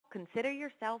consider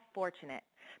yourself fortunate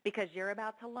because you're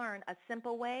about to learn a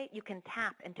simple way you can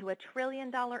tap into a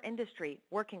trillion-dollar industry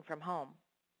working from home.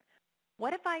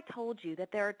 What if I told you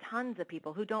that there are tons of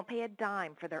people who don't pay a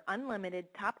dime for their unlimited,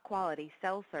 top-quality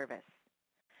cell service?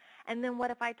 And then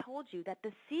what if I told you that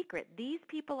the secret these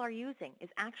people are using is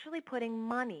actually putting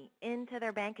money into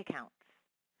their bank accounts?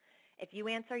 If you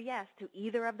answer yes to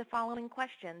either of the following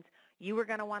questions, you are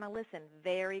going to want to listen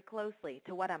very closely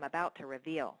to what I'm about to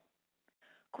reveal.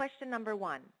 Question number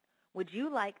 1, would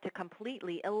you like to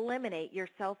completely eliminate your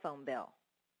cell phone bill?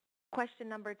 Question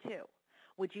number 2,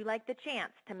 would you like the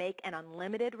chance to make an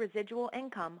unlimited residual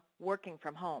income working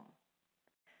from home?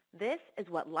 This is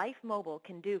what LifeMobile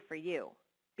can do for you.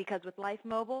 Because with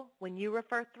LifeMobile, when you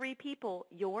refer 3 people,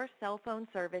 your cell phone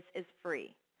service is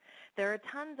free. There are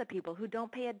tons of people who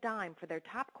don't pay a dime for their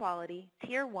top quality,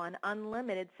 Tier 1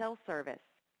 unlimited cell service.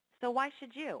 So why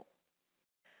should you?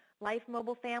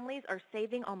 LifeMobile families are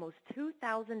saving almost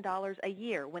 $2,000 a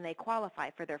year when they qualify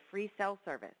for their free cell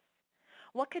service.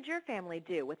 What could your family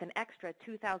do with an extra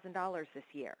 $2,000 this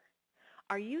year?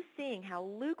 Are you seeing how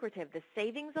lucrative the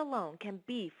savings alone can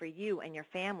be for you and your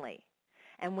family?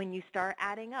 And when you start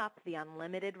adding up the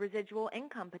unlimited residual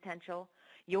income potential,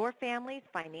 your family's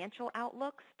financial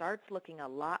outlook starts looking a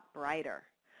lot brighter.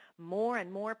 More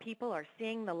and more people are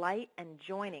seeing the light and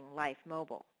joining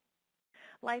LifeMobile.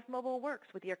 LifeMobile works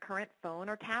with your current phone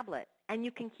or tablet, and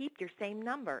you can keep your same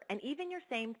number and even your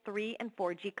same 3 and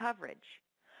 4G coverage.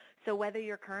 So whether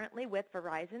you're currently with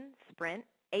Verizon, Sprint,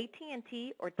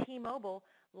 AT&T, or T-Mobile,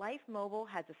 LifeMobile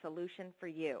has a solution for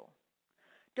you.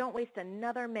 Don't waste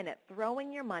another minute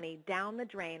throwing your money down the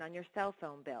drain on your cell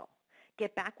phone bill.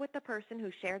 Get back with the person who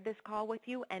shared this call with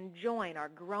you and join our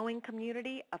growing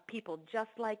community of people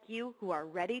just like you who are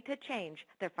ready to change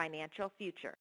their financial future.